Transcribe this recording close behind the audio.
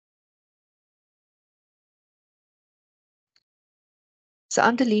So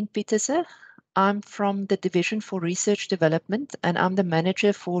I'm Delene Pieterse. I'm from the Division for Research Development, and I'm the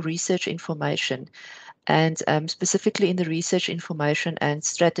Manager for Research Information, and specifically in the Research Information and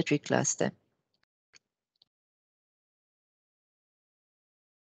Strategy cluster.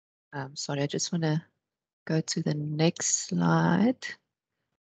 Sorry, I just want to go to the next slide.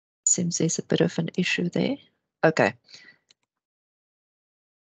 Seems there's a bit of an issue there. Okay.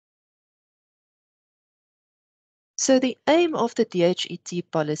 So the aim of the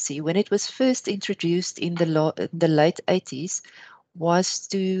DHET policy, when it was first introduced in the late 80s, was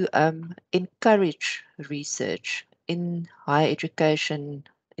to encourage research in higher education,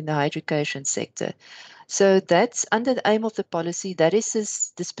 in the higher education sector. So that's under the aim of the policy. That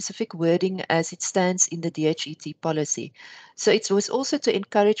is the specific wording as it stands in the DHET policy. So it was also to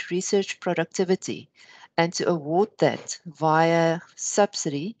encourage research productivity and to award that via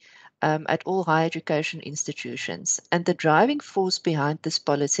subsidy at all higher education institutions. And the driving force behind this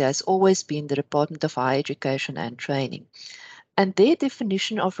policy has always been the Department of Higher Education and Training. And their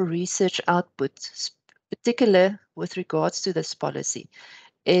definition of a research output, particular with regards to this policy,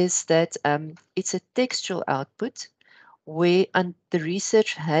 is that it's a textual output where the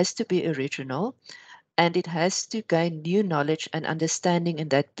research has to be original and it has to gain new knowledge and understanding in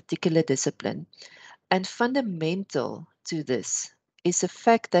that particular discipline. And fundamental to this is the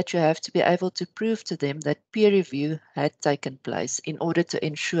fact that you have to be able to prove to them that peer review had taken place in order to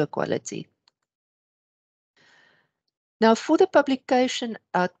ensure quality. Now, for the publication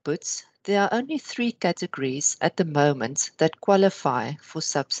outputs, there are only 3 categories at the moment that qualify for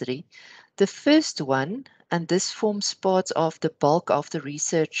subsidy. The first one, and this forms part of the bulk of the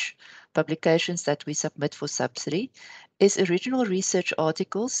research publications that we submit for subsidy, is original research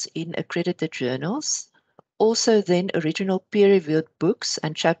articles in accredited journals. Also then original peer-reviewed books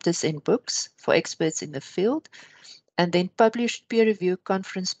and chapters in books for experts in the field, and then published peer-review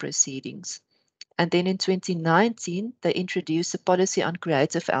conference proceedings. And then in 2019, they introduced a policy on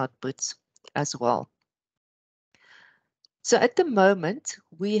creative outputs as well. So at the moment,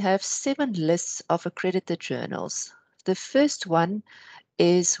 we have 7 lists of accredited journals. The first one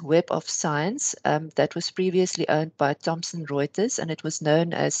is Web of Science, that was previously owned by Thomson Reuters, and it was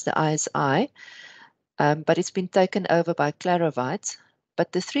known as the ISI. But it's been taken over by Clarovite.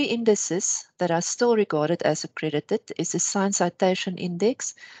 But the 3 indices that are still regarded as accredited is the Science Citation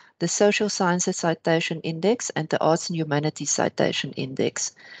Index, the Social Sciences Citation Index, and the Arts and Humanities Citation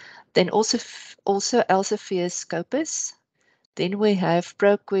Index. Then also Elsevier's Scopus. Then we have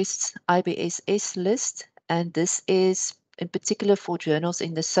ProQuest's IBSS list, and this is in particular for journals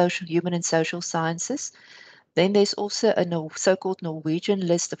in the human and social sciences. Then there's also a so-called Norwegian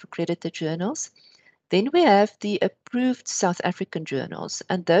list of accredited journals. Then we have the approved South African journals,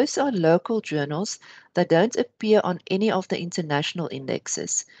 and those are local journals that don't appear on any of the international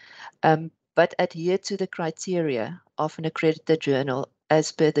indexes, but adhere to the criteria of an accredited journal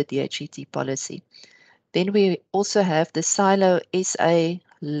as per the DHET policy. Then we also have the Silo SA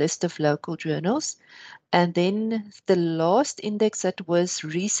list of local journals, and then the last index that was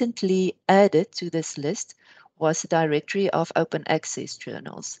recently added to this list was the Directory of Open Access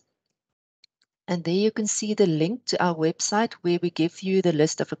Journals. And there you can see the link to our website where we give you the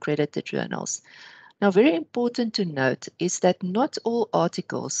list of accredited journals. Now, very important to note is that not all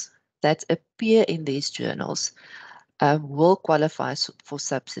articles that appear in these journals will qualify for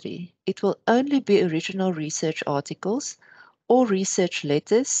subsidy. It will only be original research articles or research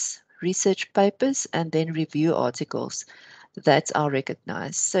letters, research papers, and then review articles that are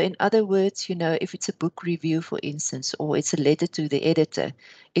recognized. So in other words, if it's a book review, for instance, or it's a letter to the editor,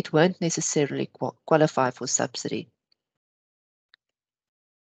 it won't necessarily qualify for subsidy.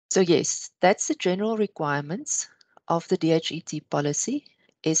 So yes, that's the general requirements of the DHET policy,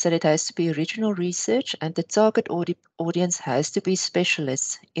 is that it has to be original research and the target audience has to be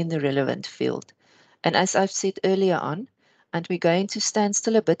specialists in the relevant field. And as I've said earlier on, and we're going to stand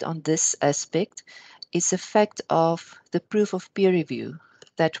still a bit on this aspect, is the fact of the proof of peer review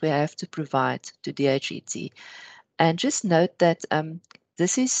that we have to provide to DHET. And just note that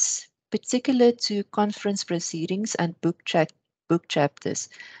this is particular to conference proceedings and book chapters,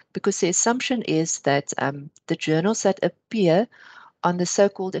 because the assumption is that the journals that appear on the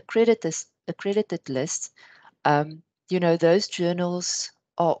so-called accredited list, those journals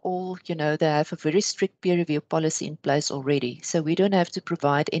are all, they have a very strict peer review policy in place already. So we don't have to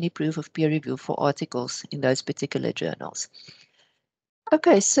provide any proof of peer review for articles in those particular journals.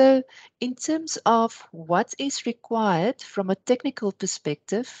 Okay, so in terms of what is required from a technical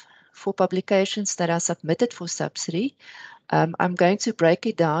perspective for publications that are submitted for subsidy, I'm going to break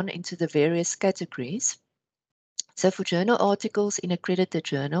it down into the various categories. So for journal articles in accredited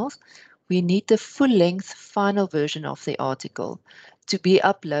journals, we need the full-length final version of the article to be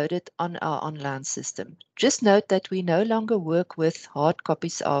uploaded on our online system. Just note that we no longer work with hard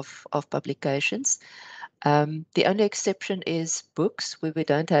copies of publications. The only exception is books, where we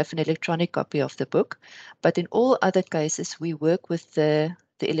don't have an electronic copy of the book. But in all other cases, we work with the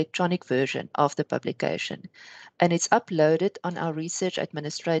electronic version of the publication. And it's uploaded on our research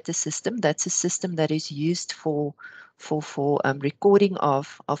administrator system. That's a system that is used for recording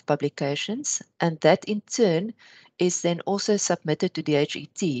of publications. And that in turn is then also submitted to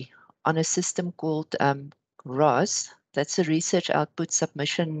DHET on a system called ROS. That's a research output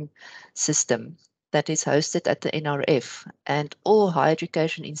submission system that is hosted at the NRF, and all higher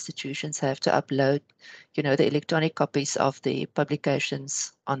education institutions have to upload, the electronic copies of the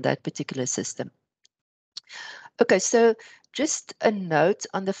publications on that particular system. Okay, so just a note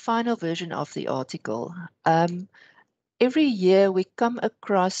on the final version of the article. Every year we come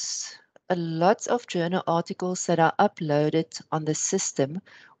across a lot of journal articles that are uploaded on the system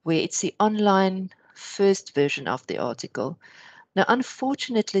where it's the online first version of the article. Now,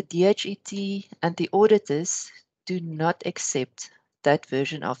 unfortunately, DHET and the auditors do not accept that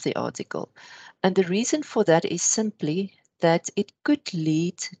version of the article. And the reason for that is simply that it could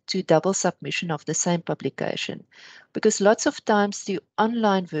lead to double submission of the same publication, because lots of times the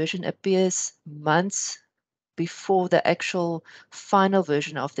online version appears months before the actual final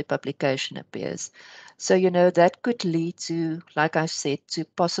version of the publication appears. So, that could lead to, like I said, to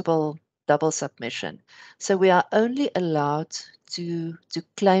possible double submission. So we are only allowed to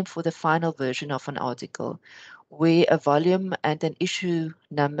claim for the final version of an article where a volume and an issue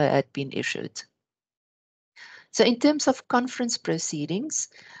number had been issued. So in terms of conference proceedings,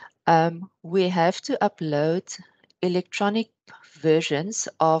 we have to upload electronic versions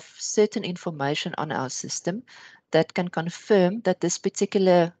of certain information on our system that can confirm that this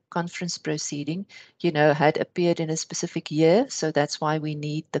particular conference proceeding, had appeared in a specific year. So that's why we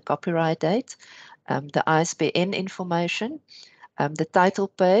need the copyright date, the ISBN information, the title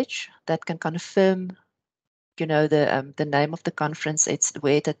page that can confirm, the name of the conference, it's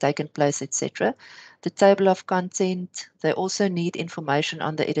where it had taken place, etc. The table of content. They also need information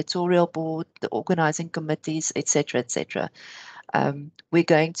on the editorial board, the organizing committees, etc., etc. We're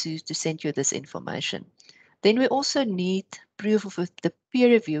going to send you this information. Then we also need proof of the peer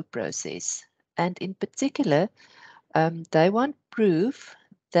review process. And in particular, they want proof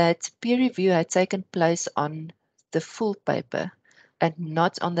that peer review had taken place on the full paper and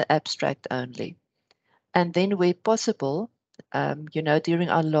not on the abstract only. And then where possible, during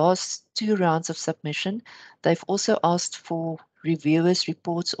our last 2 rounds of submission, they've also asked for reviewers'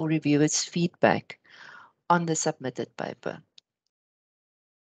 reports or reviewers' feedback on the submitted paper.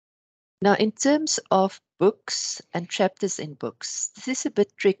 Now, in terms of books and chapters in books, this is a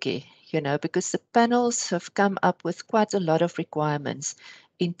bit tricky, because the panels have come up with quite a lot of requirements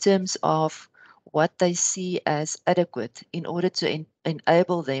in terms of what they see as adequate in order to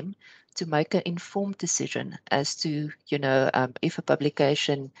enable them to make an informed decision as to, if a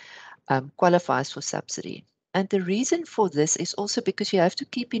publication qualifies for subsidy. And the reason for this is also because you have to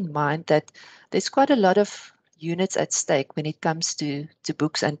keep in mind that there's quite a lot of units at stake when it comes to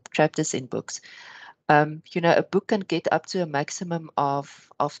books and chapters in books. A book can get up to a maximum of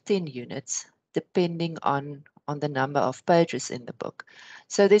 10 units, depending on the number of pages in the book.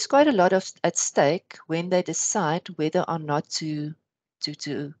 So there's quite a lot of at stake when they decide whether or not to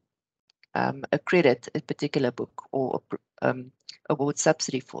accredit a particular book or award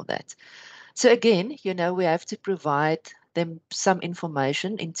subsidy for that. So again, we have to provide them some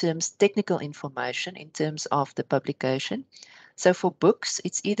information technical information in terms of the publication. So for books,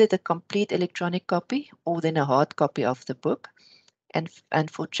 it's either the complete electronic copy or then a hard copy of the book. And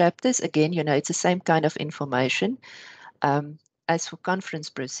for chapters, again, it's the same kind of information as for conference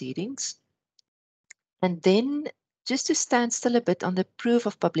proceedings. And then just to stand still a bit on the proof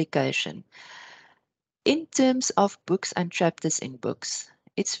of publication. In terms of books and chapters in books,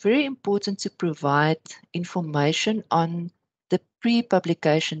 it's very important to provide information on the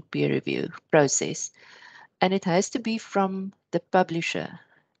pre-publication peer review process, and it has to be from the publisher.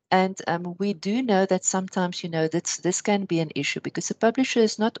 And we do know that sometimes, this can be an issue because the publisher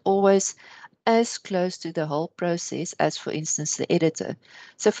is not always as close to the whole process as, for instance, the editor.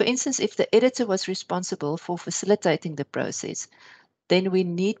 So, for instance, if the editor was responsible for facilitating the process, then we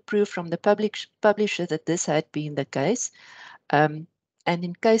need proof from the publisher that this had been the case. And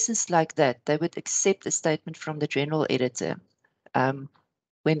in cases like that, they would accept a statement from the general editor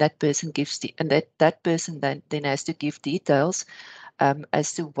when that person gives that person then has to give details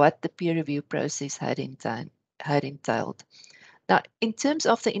as to what the peer review process had had entailed. Now, in terms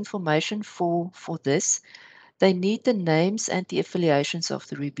of the information for this, they need the names and the affiliations of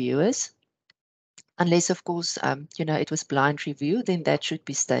the reviewers. Unless, of course, it was blind review, then that should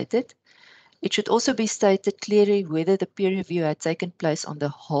be stated. It should also be stated clearly whether the peer review had taken place on the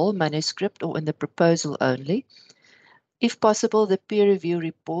whole manuscript or in the proposal only. If possible, the peer review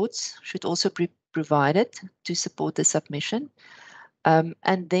reports should also be provided to support the submission.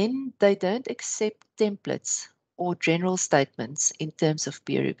 And then they don't accept templates or general statements in terms of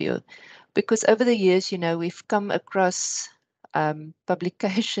peer review. Because over the years, we've come across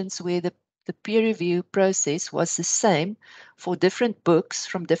publications where the peer review process was the same for different books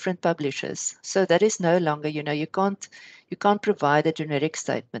from different publishers. So that is no longer, you can't provide a generic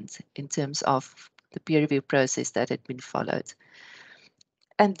statement in terms of the peer review process that had been followed.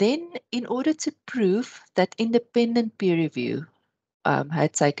 And then in order to prove that independent peer review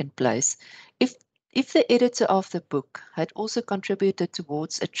had taken place, if the editor of the book had also contributed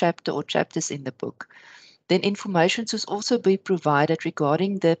towards a chapter or chapters in the book, then information should also be provided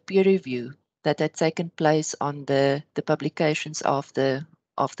regarding the peer review that had taken place on the publications of the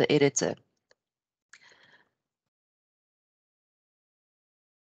editor.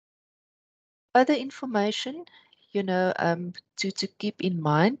 Other information, to keep in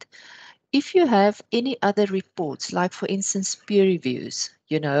mind, if you have any other reports, like for instance, peer reviews,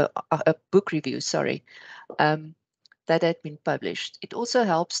 book reviews, sorry, that had been published, it also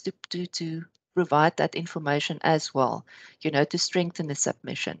helps to provide that information as well, to strengthen the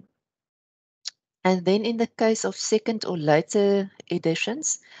submission. And then in the case of second or later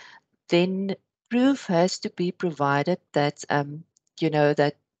editions, then proof has to be provided that,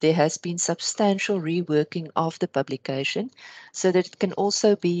 that there has been substantial reworking of the publication so that it can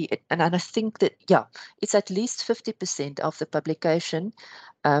also be, and I think that, it's at least 50% of the publication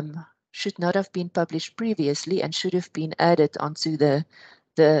should not have been published previously and should have been added onto the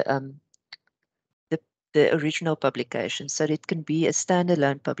um, the original publication, so it can be a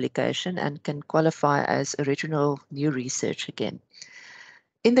standalone publication and can qualify as original new research again.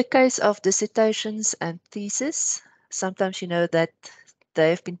 In the case of dissertations and theses, sometimes that they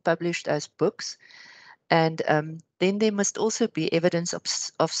have been published as books, and then there must also be evidence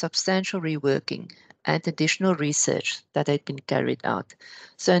of substantial reworking and additional research that had been carried out.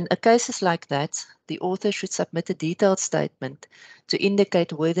 So in cases like that, the author should submit a detailed statement to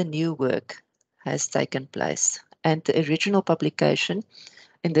indicate where the new work has taken place. And the original publication,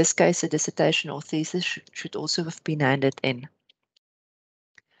 in this case a dissertation or thesis, should also have been handed in.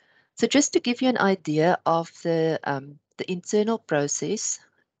 So just to give you an idea of the internal process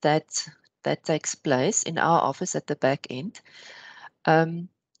that takes place in our office at the back end,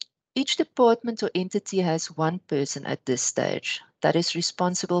 each department or entity has one person at this stage that is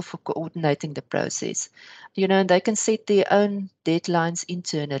responsible for coordinating the process. And they can set their own deadlines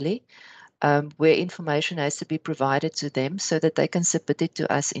internally, where information has to be provided to them so that they can submit it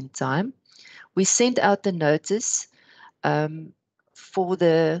to us in time. We send out the notice for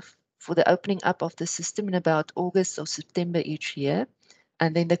the opening up of the system in about August or September each year.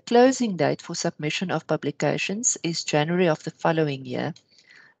 And then the closing date for submission of publications is January of the following year.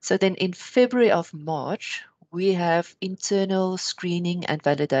 So then in February of March, we have internal screening and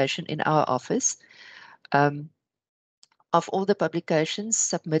validation in our office of all the publications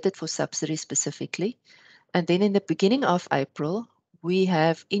submitted for subsidy specifically. And then in the beginning of April, we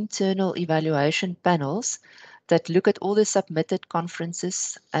have internal evaluation panels that look at all the submitted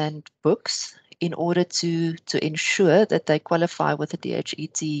conferences and books in order to ensure that they qualify with the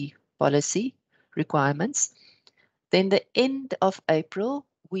DHET policy requirements. Then the end of April,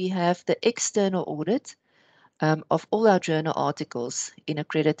 we have the external audit of all our journal articles in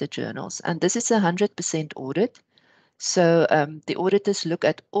accredited journals. And this is a 100% audit. So the auditors look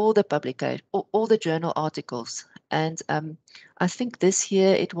at all the publication, all the journal articles. And I think this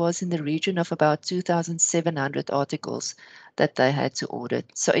year it was in the region of about 2,700 articles that they had to audit.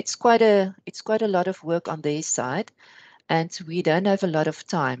 So it's quite a lot of work on their side, and we don't have a lot of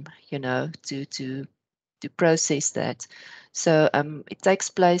time, to process that. So it takes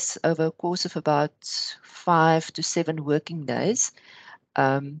place over a course of about 5 to 7 working days.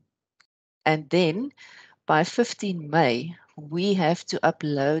 And then by 15 May, we have to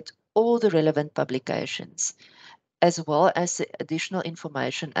upload all the relevant publications, as well as the additional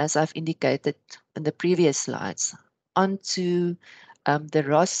information, as I've indicated in the previous slides, onto the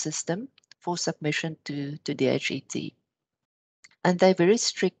ROS system for submission to DHET. And they're very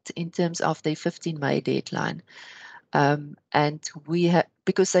strict in terms of their 15 May deadline. And we have,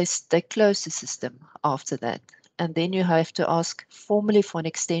 because they close the system after that. And then you have to ask formally for an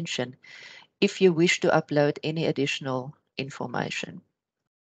extension if you wish to upload any additional information.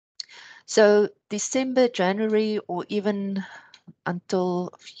 So December, January, or even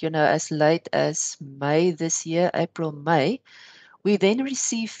until, as late as May this year, April, May, we then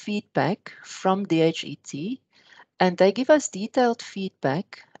receive feedback from DHET, and they give us detailed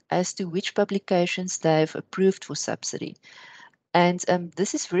feedback as to which publications they've approved for subsidy. And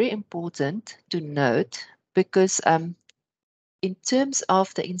this is very important to note because in terms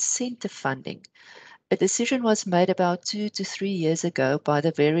of the incentive funding, a decision was made about 2 to 3 years ago by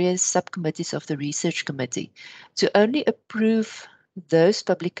the various subcommittees of the research committee to only approve those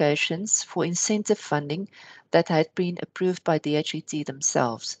publications for incentive funding that had been approved by DHET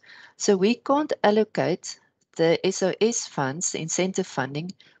themselves. So we can't allocate the SOS funds, the incentive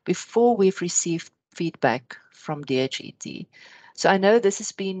funding, before we've received feedback from DHET. So I know this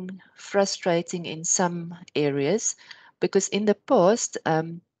has been frustrating in some areas because in the past,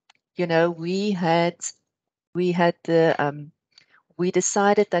 we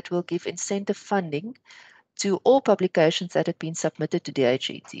decided that we'll give incentive funding to all publications that had been submitted to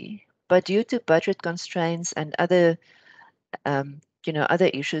DHET. But due to budget constraints and other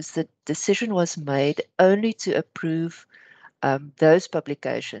issues, the decision was made only to approve those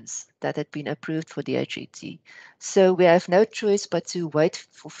publications that had been approved for DHET. So we have no choice but to wait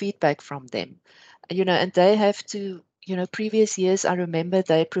for feedback from them. And they have to, previous years, I remember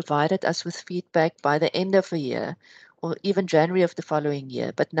they provided us with feedback by the end of a year or even January of the following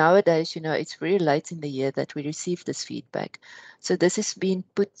year. But nowadays, it's very late in the year that we receive this feedback. So this has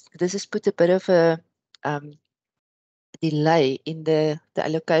put a bit of a delay in the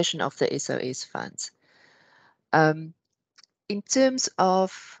allocation of the SOS funds. In terms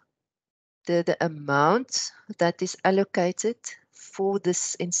of the amount that is allocated for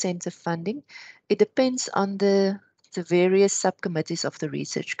this incentive funding, it depends on the various subcommittees of the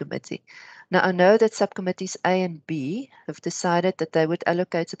research committee. Now, I know that subcommittees A and B have decided that they would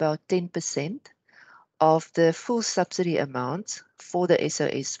allocate about 10% of the full subsidy amount for the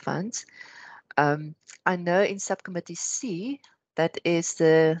SOS funds. I know in subcommittee C, that is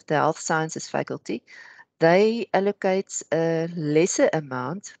the health sciences faculty, they allocate a lesser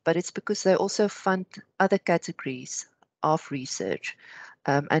amount, but it's because they also fund other categories of research,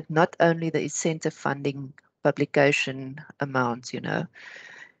 and not only the incentive funding publication amount,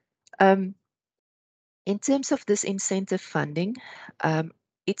 In terms of this incentive funding,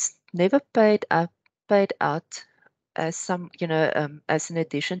 it's never paid out as as an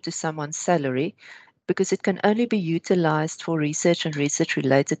addition to someone's salary, because it can only be utilized for research and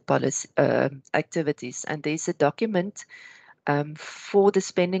research-related policy activities. And there's a document for the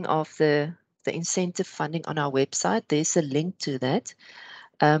spending of the incentive funding on our website. There's a link to that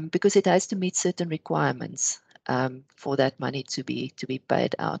because it has to meet certain requirements for that money to be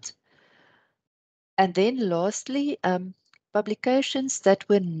paid out. And then lastly, publications that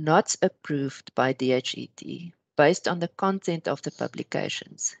were not approved by DHET based on the content of the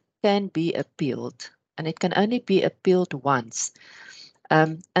publications can be appealed, and it can only be appealed once.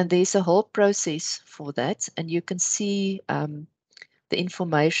 And there's a whole process for that, and you can see the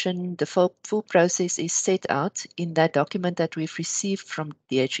information, the full process is set out in that document that we've received from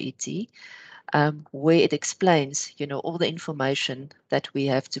DHET, where it explains, all the information that we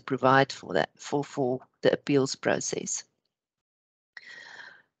have to provide for that, for the appeals process.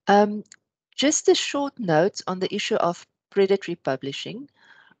 Just a short note on the issue of predatory publishing.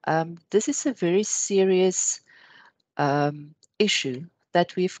 This is a very serious issue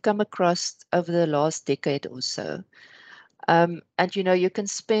that we've come across over the last decade or so. And you can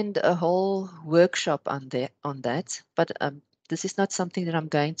spend a whole workshop on that, but this is not something that I'm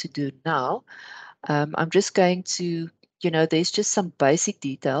going to do now. I'm just going to, there's just some basic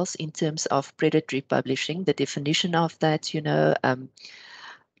details in terms of predatory publishing, the definition of that,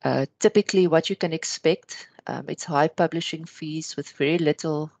 typically what you can expect. It's high publishing fees with very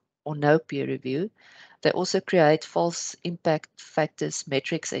little or no peer review. They also create false impact factors,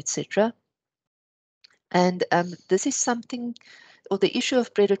 metrics, etc. And this is something, or the issue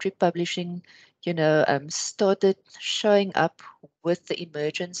of predatory publishing, started showing up with the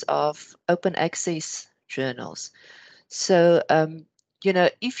emergence of open access journals. So,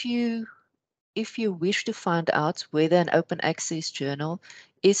 if you wish to find out whether an open access journal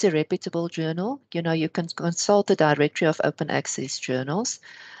is a reputable journal, you can consult the directory of open access journals,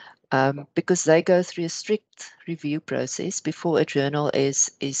 because they go through a strict review process before a journal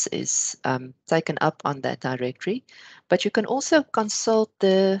is taken up on that directory. But you can also consult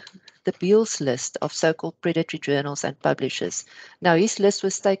the the Beals list of so-called predatory journals and publishers. Now, his list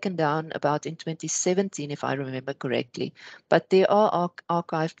was taken down about in 2017, if I remember correctly, but there are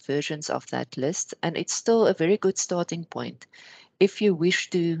archived versions of that list, and it's still a very good starting point if you wish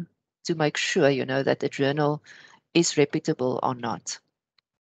to make sure, you know, that the journal is reputable or not.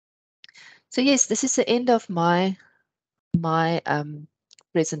 So yes, this is the end of my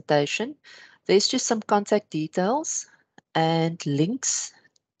presentation. There's just some contact details and links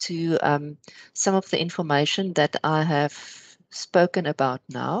to some of the information that I have spoken about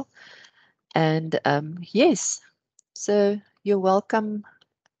now. And yes, so you're welcome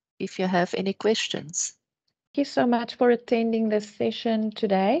if you have any questions. Thank you so much for attending this session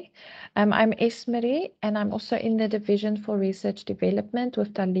today. I'm Esmery, and I'm also in the Division for Research Development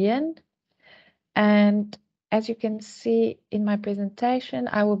with Talian. And as you can see in my presentation,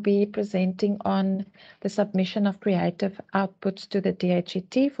 I will be presenting on the submission of creative outputs to the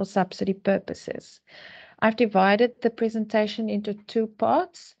DHET for subsidy purposes. I've divided the presentation into two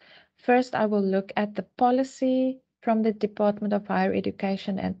parts. First, I will look at the policy from the Department of Higher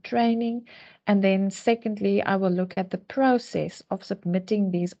Education and Training. And then secondly, I will look at the process of submitting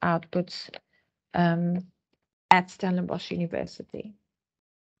these outputs at Stellenbosch University.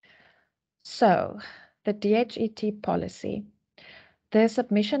 So, the DHET policy. The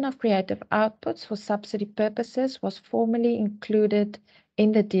submission of creative outputs for subsidy purposes was formally included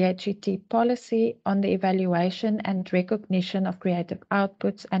in the DHET policy on the evaluation and recognition of creative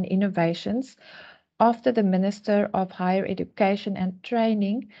outputs and innovations after the Minister of Higher Education and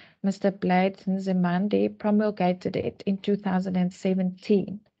Training, Mr. Blades Nzimande, promulgated it in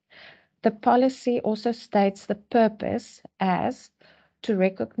 2017. The policy also states the purpose as to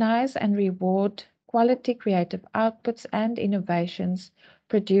recognize and reward quality creative outputs and innovations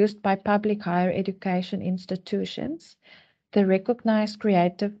produced by public higher education institutions. The recognized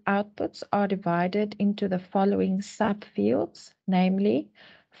creative outputs are divided into the following subfields, namely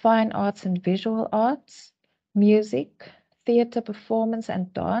fine arts and visual arts, music, theater performance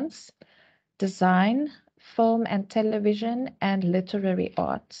and dance, design, film and television, and literary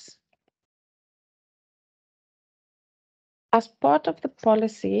arts. As part of the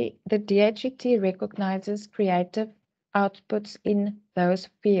policy, the DHET recognizes creative outputs in those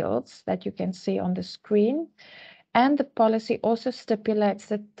fields that you can see on the screen, and the policy also stipulates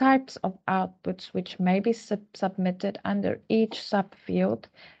the types of outputs which may be submitted under each subfield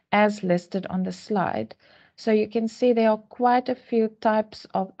as listed on the slide. So you can see there are quite a few types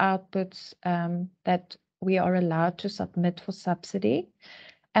of outputs that we are allowed to submit for subsidy,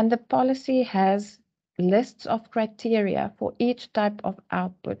 and the policy has lists of criteria for each type of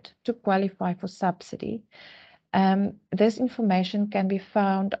output to qualify for subsidy. This information can be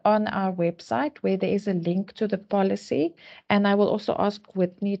found on our website where there is a link to the policy, and I will also ask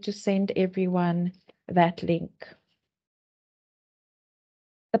Whitney to send everyone that link.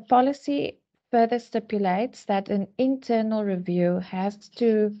 The policy further stipulates that an internal review has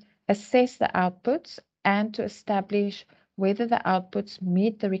to assess the outputs and to establish whether the outputs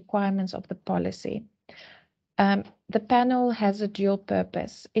meet the requirements of the policy. The panel has a dual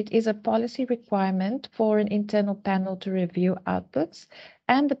purpose. It is a policy requirement for an internal panel to review outputs,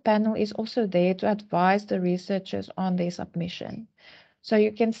 and the panel is also there to advise the researchers on their submission. So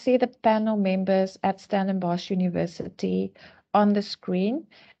you can see the panel members at Stellenbosch University on the screen,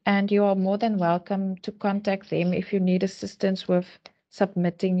 and you are more than welcome to contact them if you need assistance with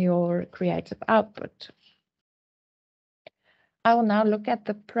submitting your creative output. I will now look at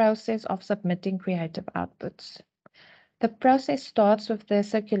the process of submitting creative outputs. The process starts with the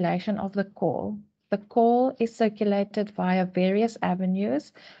circulation of the call. The call is circulated via various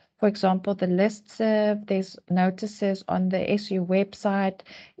avenues. For example, the listserv, there's notices on the SU website,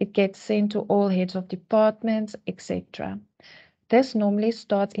 it gets sent to all heads of departments, etc. This normally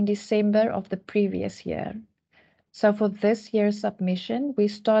starts in December of the previous year. So for this year's submission, we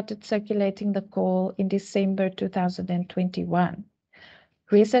started circulating the call in December 2021.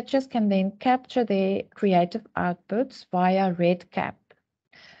 Researchers can then capture their creative outputs via REDCap.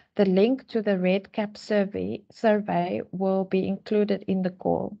 The link to the REDCap survey will be included in the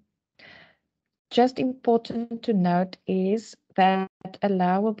call. Just important to note is that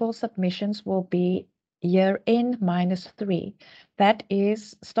allowable submissions will be year N -3. That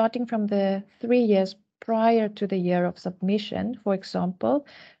is starting from the 3 years prior to the year of submission. For example,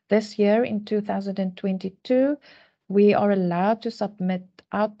 this year in 2022, we are allowed to submit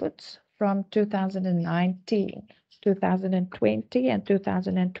outputs from 2019, 2020, and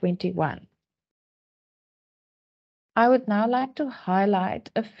 2021. I would now like to highlight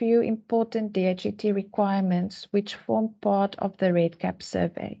a few important DHET requirements which form part of the REDCap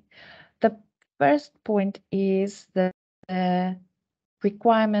survey. The first point is the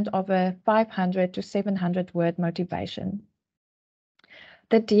requirement of a 500 to 700 word motivation.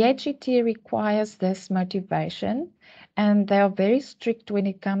 The DHET requires this motivation, and they are very strict when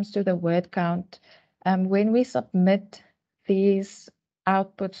it comes to the word count. When we submit these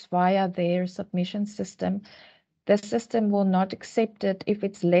outputs via their submission system, the system will not accept it if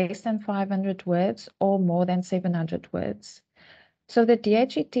it's less than 500 words or more than 700 words. So the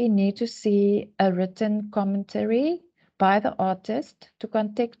DHET need to see a written commentary by the artist to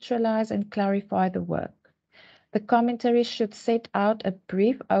contextualize and clarify the work. The commentary should set out a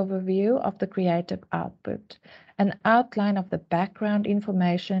brief overview of the creative output, an outline of the background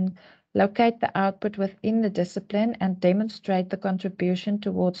information, locate the output within the discipline, and demonstrate the contribution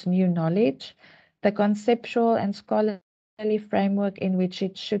towards new knowledge, the conceptual and scholarly framework in which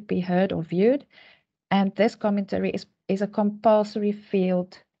it should be heard or viewed, and this commentary is a compulsory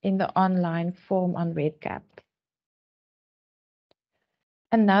field in the online form on REDCap.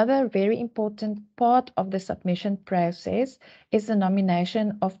 Another very important part of the submission process is the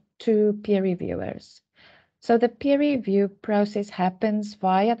nomination of 2 peer reviewers. So the peer review process happens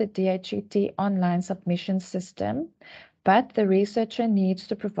via the DHET online submission system, but the researcher needs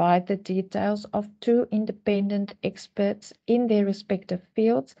to provide the details of 2 independent experts in their respective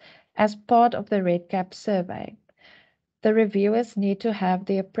fields as part of the REDCap survey. The reviewers need to have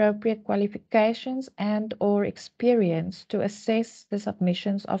the appropriate qualifications and/or experience to assess the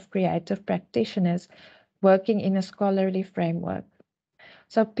submissions of creative practitioners working in a scholarly framework.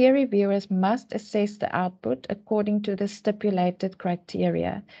 So peer reviewers must assess the output according to the stipulated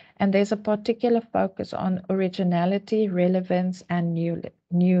criteria, and there's a particular focus on originality, relevance, and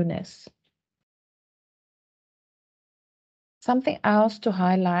newness. Something else to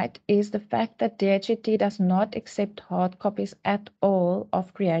highlight is the fact that DHET does not accept hard copies at all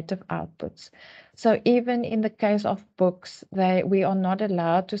of creative outputs. So even in the case of books, we are not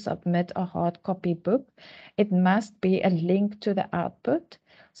allowed to submit a hard copy book. It must be a link to the output.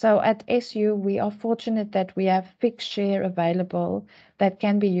 So at SU, we are fortunate that we have Figshare available that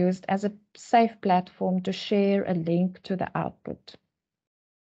can be used as a safe platform to share a link to the output.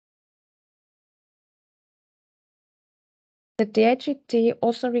 The DHET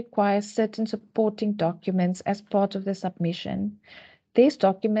also requires certain supporting documents as part of the submission. These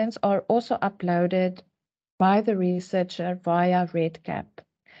documents are also uploaded by the researcher via REDCap.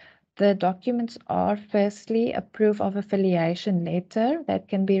 The documents are firstly a proof of affiliation letter that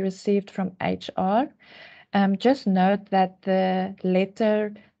can be received from HR. Just note that the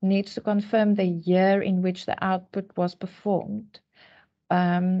letter needs to confirm the year in which the output was performed.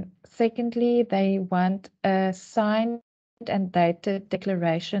 Secondly, they want a signed and dated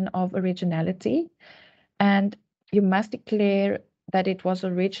declaration of originality, and you must declare that it was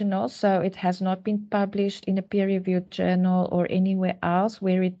original, so it has not been published in a peer-reviewed journal or anywhere else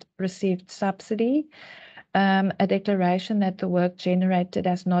where it received subsidy. A declaration that the work generated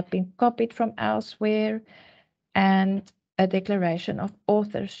has not been copied from elsewhere, and a declaration of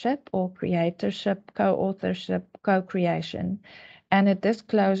authorship or creatorship, co-authorship, co-creation, and a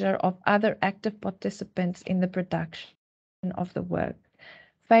disclosure of other active participants in the production of the work.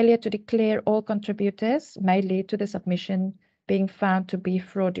 Failure to declare all contributors may lead to the submission being found to be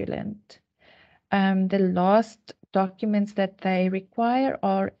fraudulent. The last documents that they require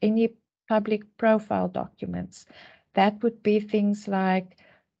are any public profile documents. That would be things like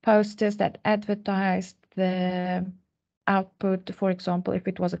posters that advertised the output, for example, if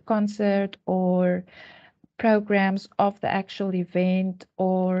it was a concert, or programs of the actual event,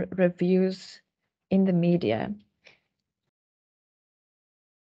 or reviews in the media.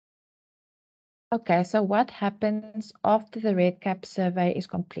 Okay, so what happens after the REDCap survey is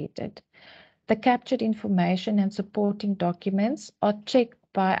completed? The captured information and supporting documents are checked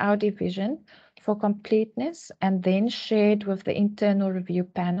by our division for completeness and then shared with the internal review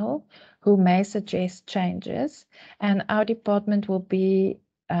panel, who may suggest changes, and our department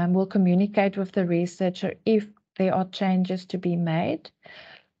will communicate with the researcher if there are changes to be made.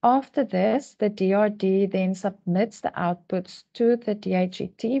 After this, the DRD then submits the outputs to the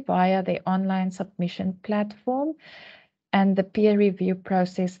DHET via the online submission platform, and the peer review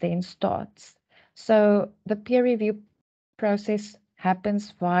process then starts. So the peer review process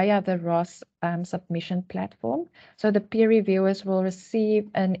happens via the ROS submission platform. So the peer reviewers will receive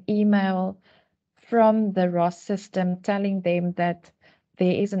an email from the ROS system telling them that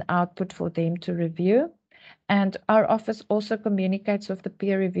there is an output for them to review. And our office also communicates with the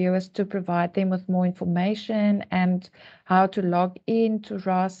peer reviewers to provide them with more information and how to log in to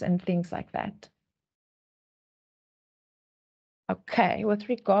ROS and things like that. Okay, with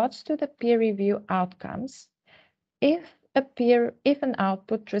regards to the peer review outcomes, if an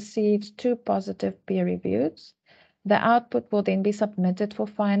output receives 2 positive peer reviews, the output will then be submitted for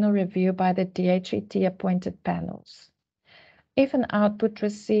final review by the DHET appointed panels. If an output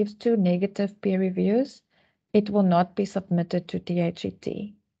receives 2 negative peer reviews, it will not be submitted to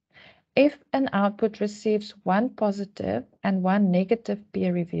DHET. If an output receives 1 positive and 1 negative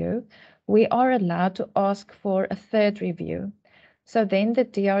peer review, we are allowed to ask for a third review. So then the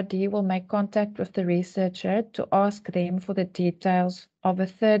DRD will make contact with the researcher to ask them for the details of a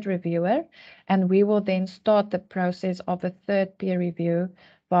third reviewer, and we will then start the process of a third peer review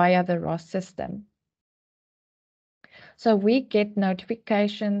via the ROS system. So we get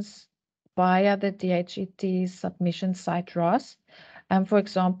notifications via the DHET submission site ROS. For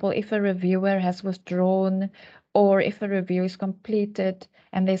example, if a reviewer has withdrawn or if a review is completed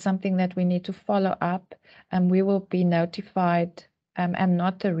and there's something that we need to follow up, we will be notified and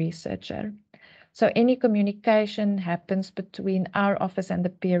not the researcher. So any communication happens between our office and the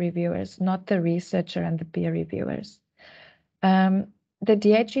peer reviewers, not the researcher and the peer reviewers. The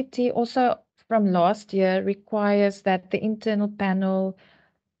DHET also from last year requires that the internal panel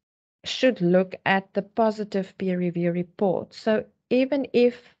should look at the positive peer review report. So even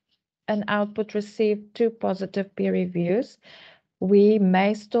if an output received 2 positive peer reviews, we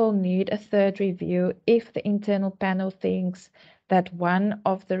may still need a third review if the internal panel thinks that one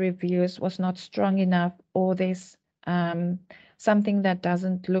of the reviews was not strong enough or there's something that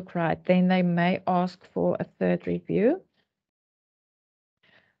doesn't look right, then they may ask for a third review.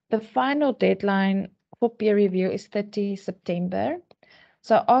 The final deadline for peer review is 30 September.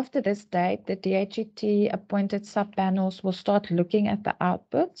 So after this date, the DHET appointed sub-panels will start looking at the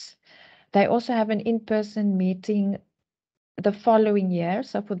outputs. They also have an in-person meeting the following year.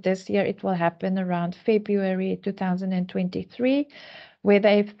 So for this year, it will happen around February 2023, where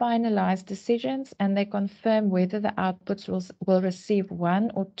they finalize decisions and they confirm whether the outputs will receive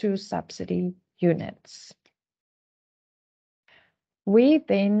 1 or 2 subsidy units. We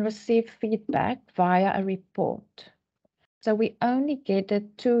then receive feedback via a report. So we only get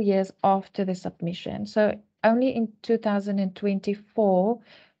it 2 years after the submission. So only in 2024,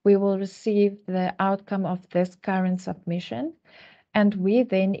 we will receive the outcome of this current submission. And we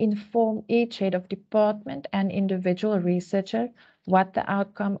then inform each head of department and individual researcher what the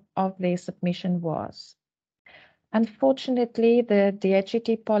outcome of their submission was. Unfortunately, the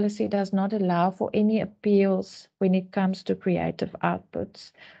DHET policy does not allow for any appeals when it comes to creative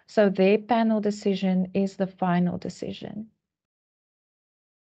outputs. So their panel decision is the final decision.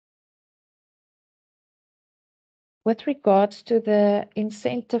 With regards to the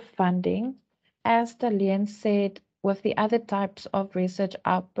incentive funding, as Darlene said, with the other types of research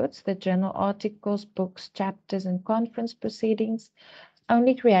outputs, the journal articles, books, chapters, and conference proceedings,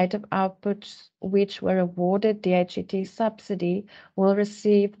 only creative outputs which were awarded DHET subsidy will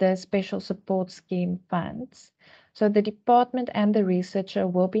receive the Special Support Scheme funds. So the department and the researcher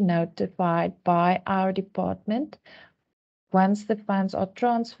will be notified by our department once the funds are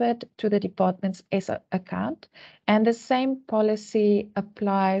transferred to the department's ESA account. And the same policy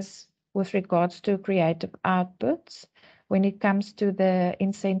applies with regards to creative outputs when it comes to the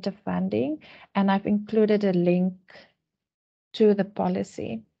incentive funding. And I've included a link to the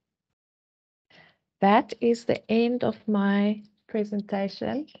policy. That is the end of my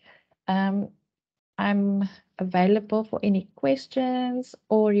presentation. I'm available for any questions,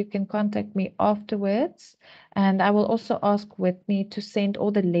 or you can contact me afterwards. And I will also ask Whitney to send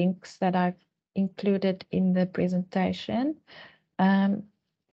all the links that I've included in the presentation.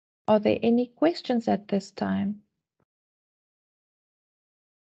 Are there any questions at this time?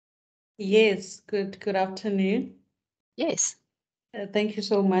 Yes, good afternoon. Yes. Thank you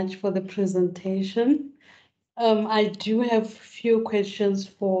so much for the presentation. I do have a few questions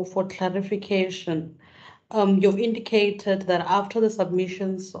for clarification. You've indicated that after the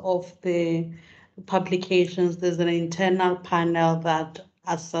submissions of the publications, there's an internal panel that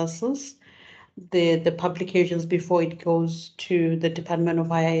assesses the publications before it goes to the Department of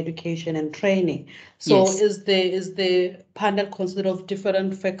Higher Education and Training. So Yes. is the panel consisted of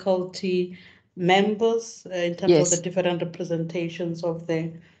different faculty members in terms of the Yes. different representations of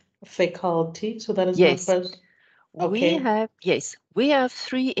the faculty? So that is my Yes. first. Okay. We have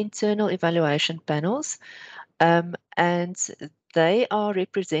 3 internal evaluation panels, and they are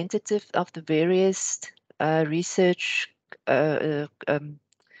representative of the various research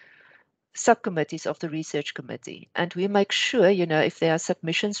subcommittees of the research committee. And we make sure, if there are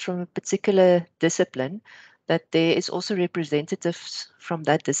submissions from a particular discipline, that there is also representatives from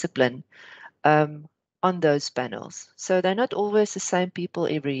that discipline on those panels. So they're not always the same people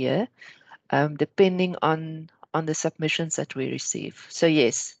every year, depending on the submissions that we receive. So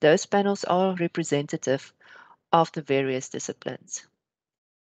yes, those panels are representative of the various disciplines.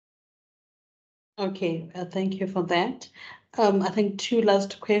 Okay, thank you for that. I think two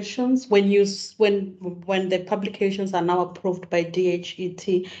last questions. When the publications are now approved by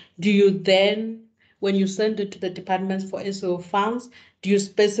DHET, do you then, when you send it to the departments for SO funds, do you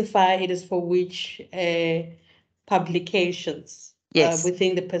specify it is for which publications Yes.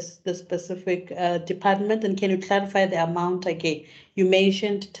 within the specific department? And can you clarify the amount again? You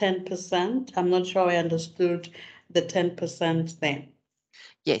mentioned 10%. I'm not sure I understood the 10% then.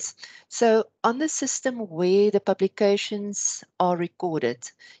 Yes. So on the system where the publications are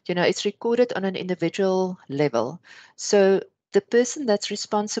recorded, it's recorded on an individual level. So the person that's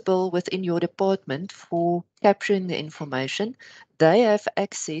responsible within your department for capturing the information, they have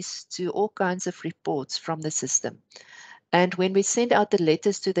access to all kinds of reports from the system. And when we send out the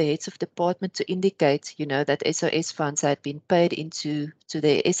letters to the heads of department to indicate, that SOS funds had been paid into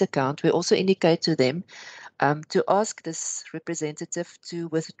their S account, we also indicate to them to ask this representative to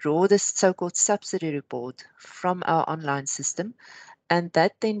withdraw this so-called subsidy report from our online system. And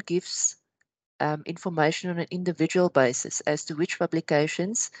that then gives information on an individual basis as to which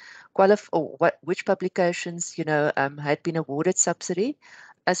publications which publications, had been awarded subsidy,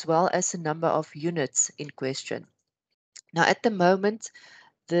 as well as the number of units in question. Now, at the moment,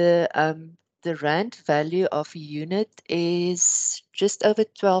 the rand value of a unit is just over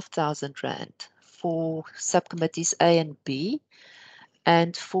 12,000 rand for subcommittees A and B,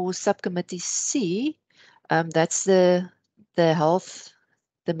 and for subcommittee C, that's the health,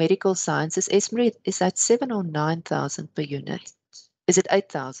 the medical sciences. Esme, is that 7 or 9,000 per unit? Is it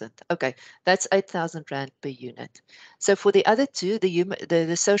 8,000? Okay, that's 8,000 rand per unit. So for the other two,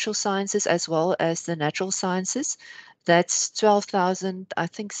 the social sciences as well as the natural sciences, that's 12,000, I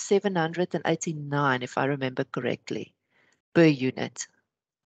think 789, if I remember correctly, per unit.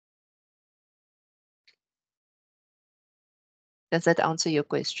 Does that answer your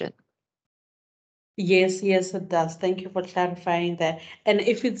question? Yes, yes, it does. Thank you for clarifying that. And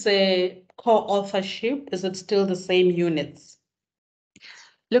if it's a co-authorship, is it still the same units?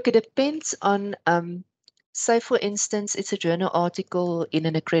 Look, it depends on, say for instance, it's a journal article in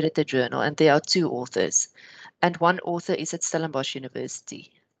an accredited journal and there are two authors and one author is at Stellenbosch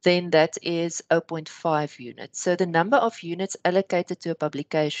University. Then that is 0.5 units. So the number of units allocated to a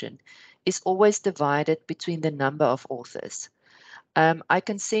publication is always divided between the number of authors. I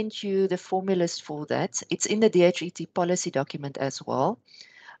can send you the formulas for that. It's in the DHET policy document as well.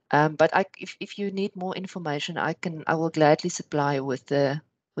 But if you need more information, I will gladly supply with the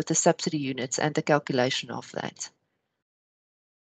subsidy units and the calculation of that.